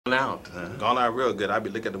helping out. Gone out real good. I be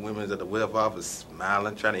looking at the women at the welfare office,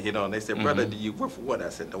 smiling, trying to hit on. They said, brother, do you work for what? I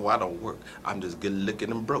said, no, I don't work. I'm just good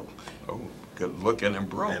looking and broke. Oh, good looking and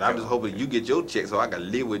broke. And I'm just hoping you get your check so I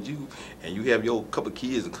can live with you, and you have your couple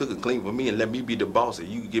kids and cook and clean for me, and let me be the boss, and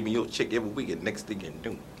you give me your check every week, and next thing you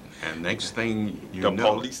do. And next thing you know, the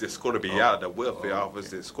police escorted me out of the welfare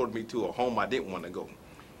office, escorted me to a home I didn't want to go.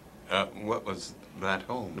 What was that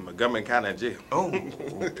home? The Montgomery County Jail. Oh,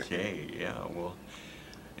 okay, yeah, well,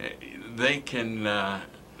 they can,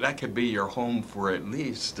 that could be your home for at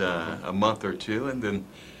least a month or two, and then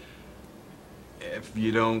if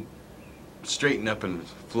you don't straighten up and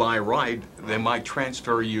fly right, they might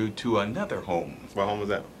transfer you to another home. What home was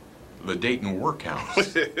that? The Dayton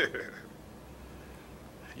Workhouse.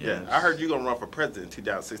 Yeah, I heard you're going to run for president in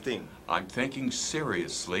 2016. I'm thinking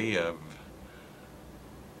seriously of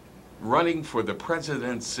running for the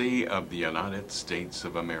presidency of the United States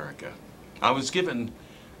of America. I was given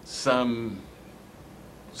some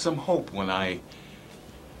hope when I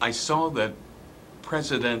saw that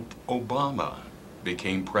President Obama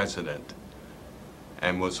became president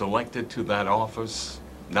and was elected to that office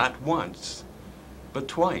not once, but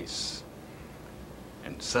twice.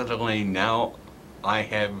 And suddenly now I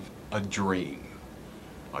have a dream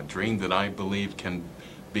that I believe can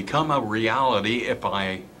become a reality if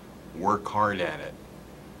I work hard at it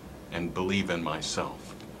and believe in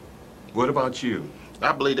myself. What about you?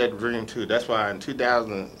 I believe that dream too. That's why in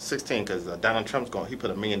 2016, because Donald Trump's he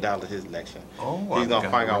put $1 million in his election. Oh, he's going to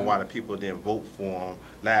find out why the people didn't vote for him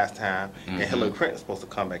last time. And Hillary Clinton's supposed to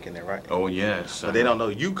come back in there, right? Oh, yes. But they don't know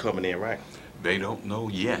you coming in, right? They don't know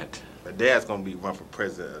yet. But Dad's going to be run for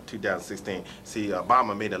president in 2016. See,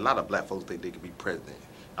 Obama made a lot of black folks think they could be president.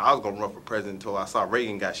 I was going to run for president until I saw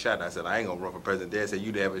Reagan got shot, and I said, I ain't going to run for president. Dad said,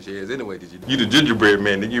 you the average shares anyway, did you? You the gingerbread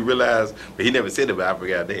man, did you realize? But he never said it, but I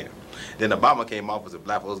forgot then. Then Obama came off as a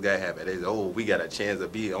black folks got to have it. They said, oh, we got a chance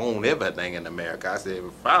to own everything in America. I said,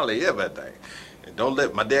 finally everything. And don't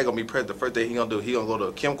let, my dad going to be president. The first thing he going to do, he going to go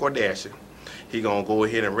to Kim Kardashian. He gonna go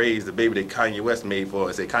ahead and raise the baby that Kanye West made for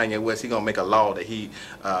us. Say Kanye West, he gonna make a law that he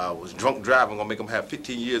was drunk driving, gonna make him have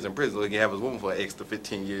 15 years in prison so he can have his woman for an extra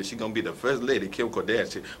 15 years. She gonna be the first lady, Kim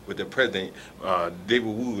Kardashian, with the president, David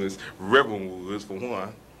Woods, Reverend Woods for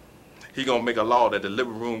one. He gonna make a law that the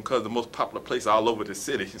living room becomes the most popular place all over the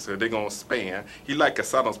city, so they're gonna span. He like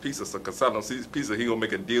Casano's Pizza, so Casano's Pizza, he gonna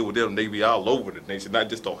make a deal with them. They be all over the nation, not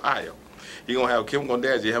just Ohio. He gonna have Kim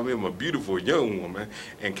Kardashian have him a beautiful young woman,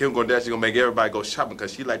 and Kim Kardashian gonna make everybody go shopping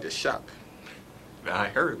because she like to shop. I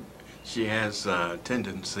heard she has a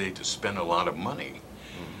tendency to spend a lot of money.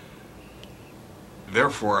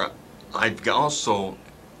 Therefore, I've also,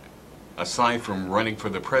 aside from running for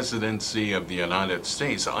the presidency of the United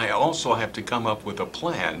States, I also have to come up with a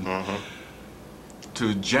plan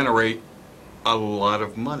to generate a lot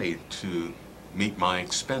of money to meet my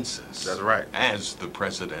expenses. That's right. As the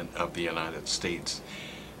President of the United States.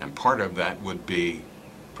 And part of that would be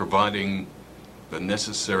providing the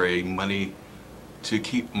necessary money to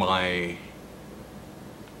keep my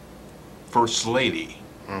First Lady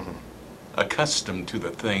accustomed to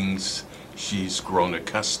the things she's grown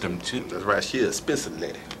accustomed to. That's right, she's an expensive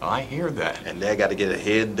lady. I hear that. And they got to get her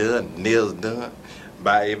hair done, nails done,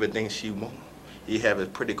 buy everything she wants. He have his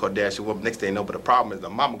pretty Kardashian woman. Next thing you know, but the problem is the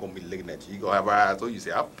mama gonna be looking at you. You gonna have her eyes on you.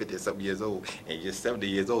 Say, I'm 50-something years old, and you're 70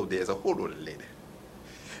 years old. There's a hold on, lady.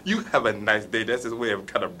 You have a nice day. That's his way of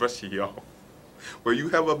kind of brushing you off. Well, you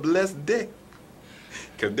have a blessed day.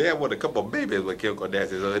 Cause Dad want a couple of babies with Kim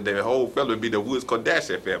Kardashian, so their whole family be the Woods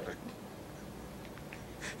Kardashian family.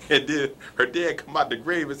 And then her dad come out the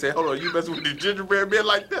grave and say, hold on, you messing with the gingerbread man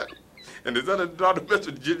like that? And his other daughter messed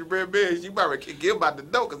with the gingerbread man, she probably kick him out the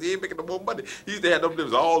door because he ain't making no more money. He used to have them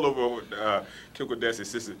lips all over Kim Kardashian's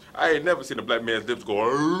sister. I ain't never seen a black man's lips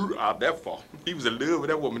go out that far. He was in love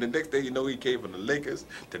with that woman. The next thing you know, he came from the Lakers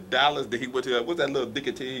to Dallas. Then he went to, what's that little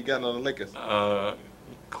dicky team he got on the Lakers?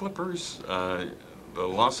 Clippers, the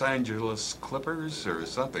Los Angeles Clippers or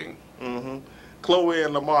something. Chloe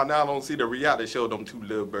and Lamar, now I don't see the reality show them two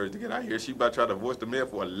little birds together. I hear she about to try to voice the man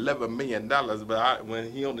for $11 million, but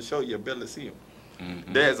when he on the show, you barely see him.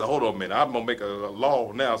 Dad said, hold on a minute, I'm going to make a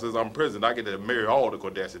law now since I'm president. I get to marry all the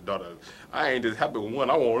Kardashian daughters. I ain't just happy with one,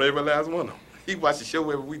 I want every last one of them. He watched the show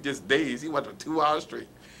every week, just days. He watched for 2 hours straight.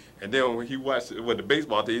 And then when he watched with the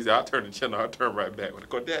baseball team, he said, I'll turn the channel, I'll turn right back. With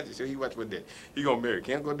the Kardashian show, he watched with that. He going to marry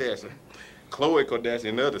Kim Kardashian, Khloe Kardashian,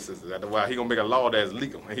 and the other sisters. After a while, he gonna make a law that's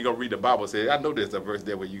legal. And he gonna read the Bible and say, I know there's a verse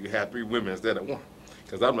there where you can have 3 women instead of 1.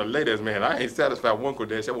 Because I'm the latest man. I ain't satisfied one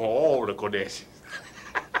Kardashian. I want all the Kardashians.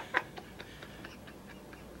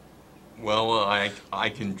 Well, I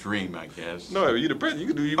can dream, I guess. No, you the president.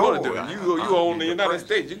 You can do what you want to do. You own the United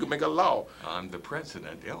States. You can make a law. I'm the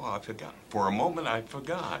president. Oh, I forgot. For a moment, I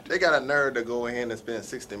forgot. They got a nerve to go ahead and spend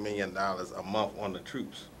 $60 million a month on the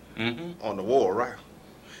troops, on the war, right?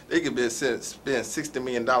 They could spend $60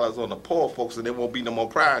 million on the poor folks and there won't be no more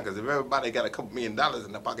crime, because if everybody got a couple $1 million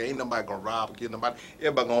in their pocket, ain't nobody gonna rob or kill nobody.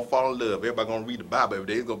 Everybody gonna fall in love. Everybody gonna read the Bible every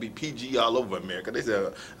day. It's gonna be PG all over America. They say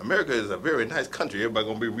America is a very nice country. Everybody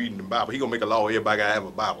gonna be reading the Bible. He gonna make a law. Everybody gotta have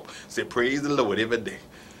a Bible. Say praise the Lord every day.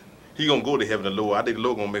 He gonna go to heaven, the Lord. I think the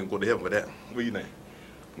Lord gonna make him go to heaven for that. What do you think?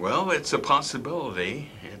 Well, it's a possibility.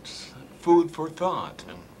 It's food for thought.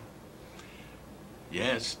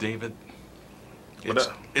 Yes, David.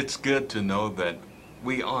 It's good to know that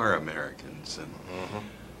we are Americans and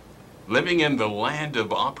living in the land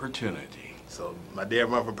of opportunity. So my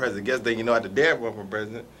dad run for president. Guess then, you know, after dad run for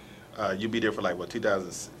president, you be there for like what,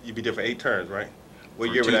 2000? You be there for 8 terms, right?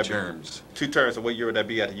 What year would that be? 2 terms. 2 terms. So what year would that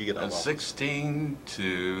be after you get out of office? 16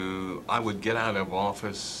 to I would get out of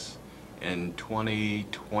office in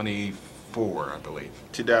 2024, I believe.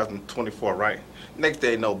 2024, right? Next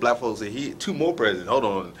day, no, black folks say 2 more presidents. Hold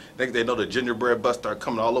on. Next day, no, the gingerbread bus start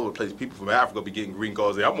coming all over the place. People from Africa be getting green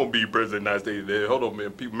cards. Say, I'm gonna be president of the United States. Hold on,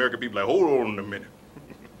 man. American people like, hold on a minute.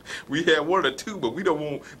 We had 1 or 2, but we don't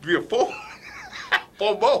want 3 or 4.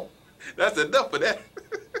 4 more. That's enough of that.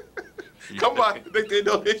 Come on. Next day,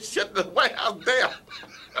 no, they shut the White House down.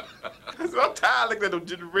 So I'm tired of looking at them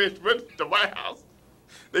gingerbread at the White House.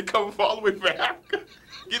 They come all the way from Africa,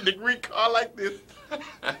 getting the green card like this.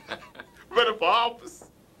 Running for office.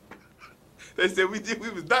 They said we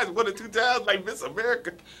was nice 1 or 2 times like Miss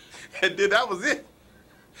America, and then that was it.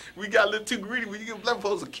 We got a little too greedy. We give black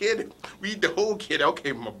folks a kid. We eat the whole kid.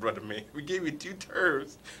 Okay, my brother, man. We gave you 2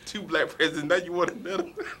 terms, 2 black presidents. Now you want another?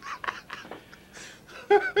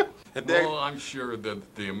 Well, I'm sure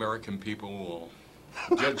that the American people will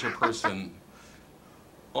judge a person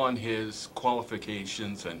on his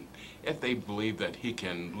qualifications and if they believe that he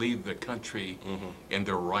can lead the country in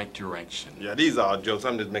the right direction. Yeah, these are all jokes.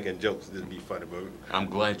 I'm just making jokes. This be funny, but I'm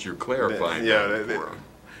glad you're clarifying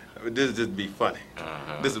this just be funny.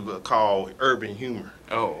 This is called urban humor.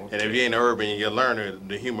 Oh, okay. And if you ain't urban, you learn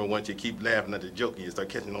the humor once you keep laughing at the joke and you start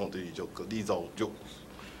catching on to these jokes, because these are jokes.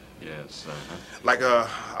 Yes. Like I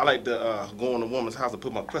like to go in a woman's house and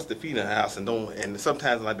put my crusted feet in her house, and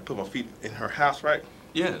sometimes I like to put my feet in her house, right?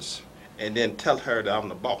 Yes. And then tell her that I'm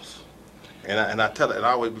the boss. And I tell her, and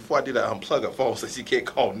I always, before I do that, unplug her phone so she can't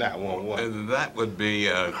call 911. That would be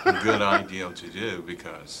a good idea to do,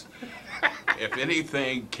 because if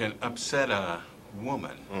anything can upset a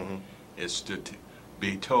woman, is to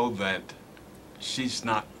be told that she's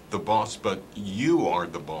not the boss, but you are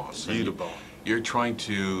the boss. You the boss. You're trying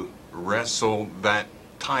to wrestle that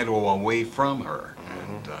title away from her,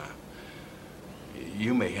 and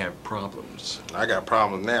you may have problems. I got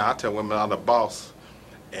problems now. I tell women I'm the boss,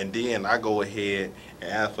 and then I go ahead and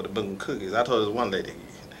ask for the milk and cookies. I told this one lady,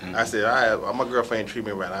 I said, my girlfriend treat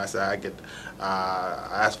me right. I said,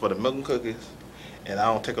 I asked for the milk and cookies, and I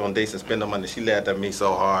don't take her on dates and spend no money. She laughed at me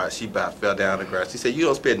so hard, she about fell down the grass. She said, you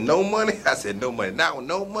don't spend no money? I said, no money. Not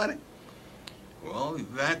no money? Well,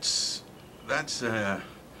 that's a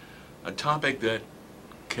topic that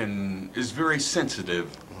is very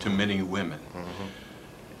sensitive to many women.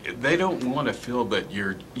 They don't want to feel that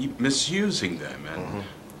you're misusing them and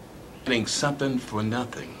getting something for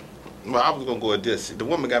nothing. Well, I was gonna go with this. The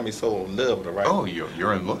woman got me so in love with her, right? Oh,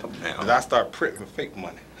 you're in love now. And I start printing fake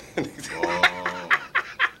money. Oh.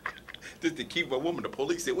 Just to keep a woman. The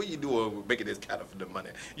police said, what you doing making this kind of the money?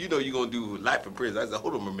 You know you're gonna do life in prison. I said,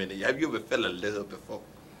 hold on a minute. Have you ever fell in love before?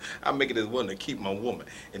 I'm making this one to keep my woman.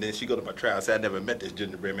 And then she go to my trial and say, I never met this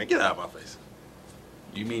gingerbread man. Get out of my face.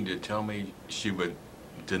 You mean to tell me she would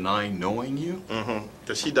deny knowing you?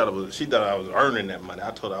 Because she thought I was earning that money.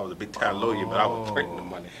 I told her I was a big time lawyer, but I was printing the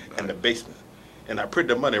money in the basement. And I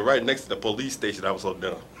printed the money right next to the police station. I was so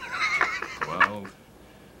dumb. Well,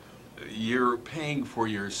 you're paying for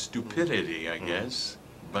your stupidity, I guess.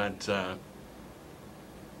 But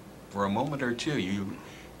for a moment or two,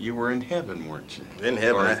 you were in heaven, weren't you? In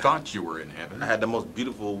heaven. Or I thought you were in heaven. I had the most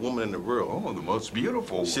beautiful woman in the world. Oh, the most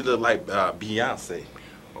beautiful. She looked like Beyonce.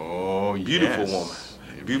 Oh, beautiful yes. woman.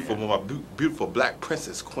 Beautiful woman. Beautiful black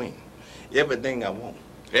princess queen. Everything I want.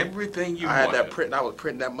 Everything you I had wanted. that print. I was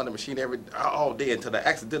printing that money machine all day until I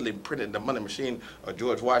accidentally printed the money machine of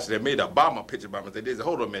George Washington. Made an Obama picture by mistake. They said,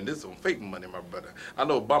 hold on, man, this is some fake money, my brother. I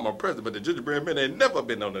know Obama president, but the gingerbread man ain't never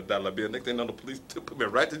been on the dollar bill. Next thing you know, the police put me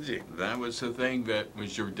right to jail. That was the thing that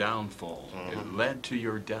was your downfall. It led to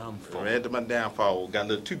your downfall. It led to my downfall. Got a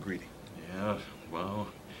little too greedy. Yeah, well,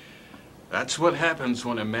 that's what happens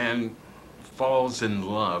when a man falls in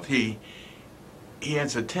love, he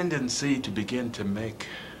has a tendency to begin to make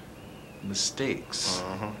mistakes.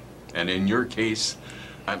 And in your case,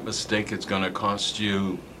 that mistake is going to cost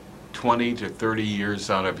you 20 to 30 years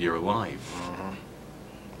out of your life.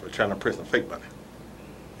 We're trying to print some fake money.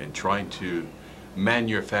 And trying to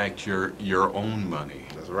manufacture your own money.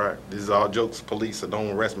 That's right. This is all jokes, police, so don't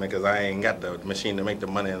arrest me because I ain't got the machine to make the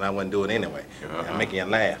money and I wouldn't do it anyway. I'm making you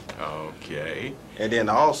laugh. Okay. And then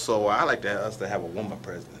also, I like us to have a woman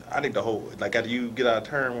president. I think the whole, like after you get our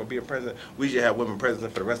term with being president, we should have women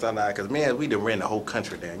president for the rest of our lives because, man, we done ran the whole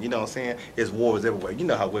country down. You know what I'm saying? It's wars everywhere. You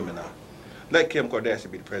know how women are. Let Kim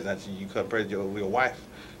Kardashian be the president. You become president with your wife.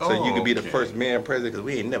 So you could be the first man president because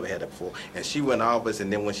we ain't never had that before. And she went in office,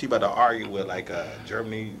 and then when she about to argue with like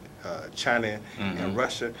Germany, China, and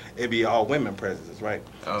Russia, it'd be all women presidents, right?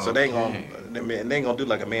 So they ain't gonna do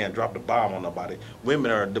like a man drop the bomb on nobody. Women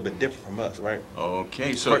are a little bit different from us, right?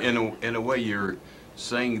 Okay. So in a way, you're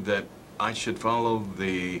saying that I should follow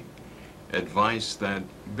the advice that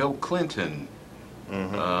Bill Clinton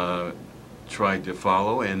tried to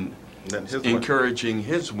follow and encouraging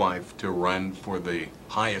his wife to run for the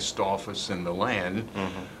highest office in the land,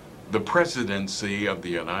 the presidency of the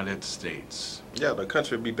United States. Yeah, the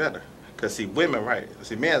country would be better. Because, see, women, right?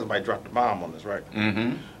 See, men might drop the bomb on us, right?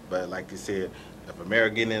 But like you said, if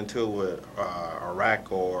America get into it with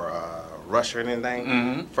Iraq or Russia or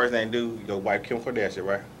anything, first thing they do, your wife Kim Kardashian,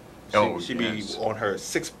 right? She be on her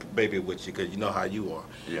sixth baby with you because you know how you are.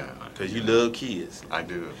 Yeah. Because you love kids. I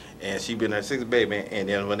do. And she been her sixth baby, and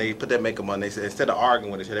then when they put that makeup on, they said, instead of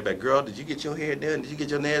arguing with her, they be like, girl, did you get your hair done? Did you get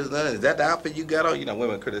your nails done? Is that the outfit you got on? You know,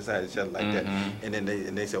 women criticize each other like that. And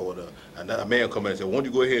then they say, well, another man come in and say, why don't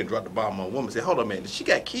you go ahead and drop the bomb on a woman? Say, hold on, man, she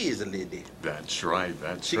got kids to live there. That's right,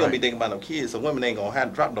 she gonna be thinking about them kids, so women ain't gonna have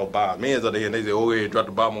to drop no bomb. Men's are there and they say, oh, yeah, drop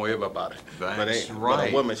the bomb on everybody. That's But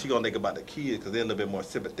a woman, she gonna think about the kids because they're a little bit more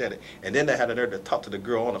sympathetic. And then they had the nerve to talk to the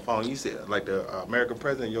girl on the phone. You said, like the American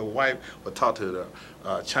president, your wife, would talk to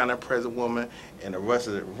the China president woman and the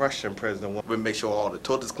Russian president woman. We make sure all the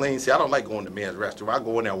toilets clean. See, I don't like going to men's restroom. I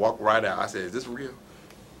go in there and walk right out. I say, is this real?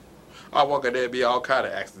 I walk in there and be all kind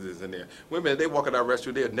of accidents in there. Women, they walk in our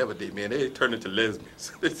restroom, they'll never date men. They turn into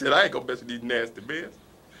lesbians. They said, I ain't gonna mess with these nasty men.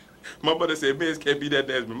 My mother said, men can't be that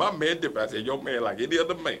nasty. My man different. I said, your man like any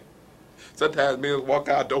other man. Sometimes men walk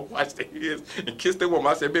out, don't wash their hands, and kiss their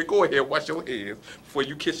woman. I said, man, go ahead, wash your hands before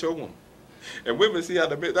you kiss your woman. And women see how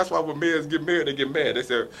the men, that's why when men get married, they get mad. They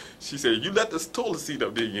said, she said, you let the toilet seat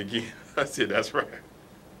up there again. I said, that's right.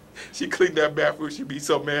 She cleaned that bathroom, she be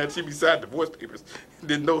so mad, she be signing divorce papers.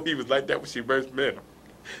 Didn't know he was like that when she first met him.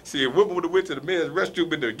 See, a woman would have went to the men's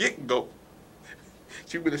restroom in the get-go.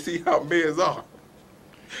 She would have seen how men's are.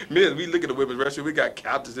 Men, we look at the women's restroom, we got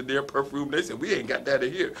couches in there, perfume. They said, we ain't got that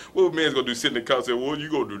in here. What men's gonna do, sit in the couch and say, what you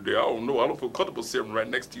gonna do there? I don't know, I don't feel comfortable sitting right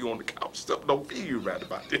next to you on the couch. Something don't feel you right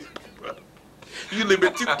about this, brother. You a little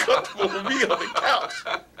bit too comfortable with me on the couch.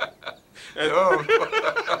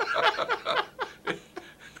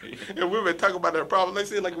 And women talk about their problem. They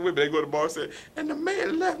say like women, they go to the bar and say, and the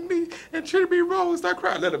man left me and treated me wrong and start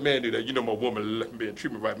crying. Let a man do that. You know my woman left me and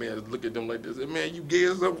treat me right. Man, just look at them like this. And man, you gay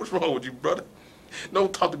or something? What's wrong with you, brother?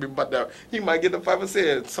 Don't talk to me about that. He might get the 5 and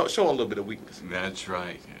say, so show him a little bit of weakness. That's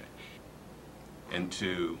right. And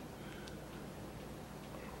to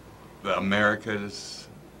the Americas,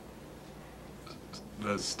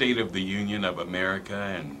 the State of the Union of America,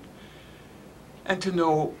 and to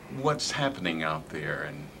know what's happening out there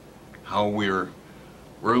and how we're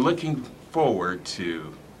looking forward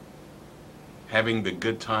to having the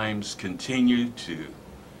good times continue to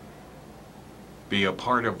be a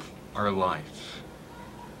part of our life.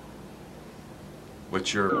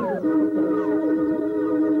 What's your